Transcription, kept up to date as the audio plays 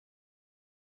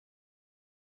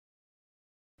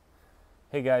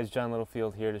Hey guys, John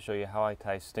Littlefield here to show you how I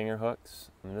tie stinger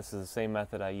hooks. This is the same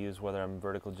method I use whether I'm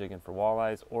vertical jigging for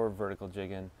walleyes or vertical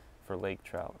jigging for lake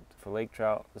trout. For lake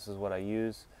trout, this is what I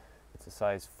use. It's a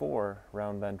size 4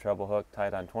 round bend treble hook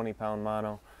tied on 20-pound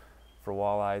mono. For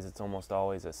walleyes, it's almost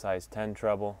always a size 10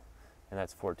 treble, and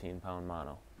that's 14-pound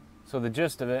mono. So the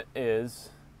gist of it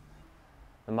is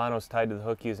the mono's tied to the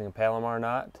hook using a PALOMAR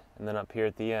knot, and then up here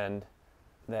at the end,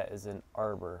 that is an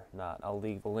ARBOR knot. I'll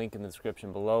leave a link in the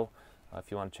description below if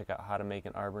you want to check out how to make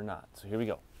an ARBOR knot. So here we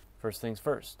go. First things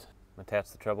first, I'm going to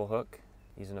attach the treble hook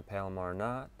using a PALOMAR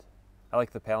knot. I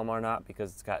like the PALOMAR knot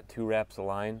because it's got 2 wraps of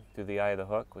line through the eye of the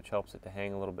hook, which helps it to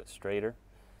hang a little bit straighter.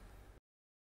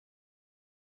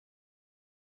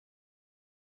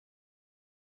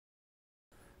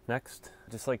 Next,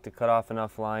 I just like to cut off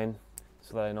enough line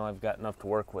so that I know I've got enough to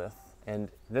work with. And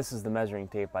this is the measuring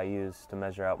tape I use to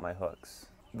measure out my hooks.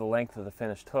 The length of the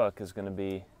finished hook is going to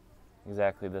be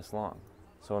exactly this long.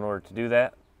 So in order to do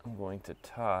that, I'm going to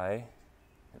tie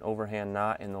an overhand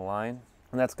knot in the line,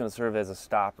 and that's going to serve as a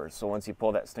stopper. So once you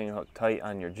pull that stinger hook tight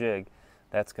on your jig,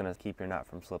 that's going to keep your knot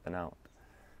from slipping out.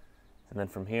 And then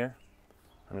from here,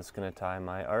 I'm just going to tie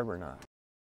my ARBOR knot.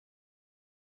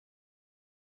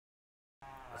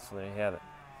 So there you have it.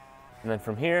 And then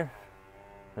from here,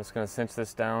 I'm just going to cinch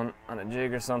this down on a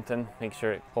jig or something, make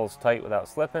sure it pulls tight without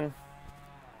slipping.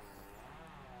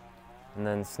 And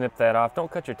then snip that off.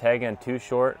 Don't cut your tag end too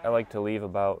short. I like to leave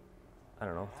about,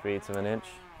 3/8 of an inch,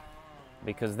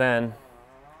 because then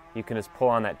you can just pull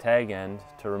on that tag end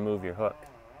to remove your hook.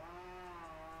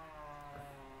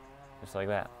 Just like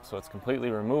that. So it's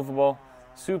completely removable,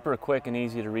 super quick and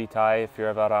easy to retie. If you're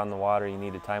ever out on the water, you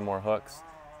need to tie more hooks.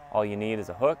 All you need is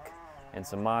a hook and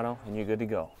some mono, and you're good to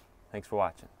go. Thanks for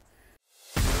watching.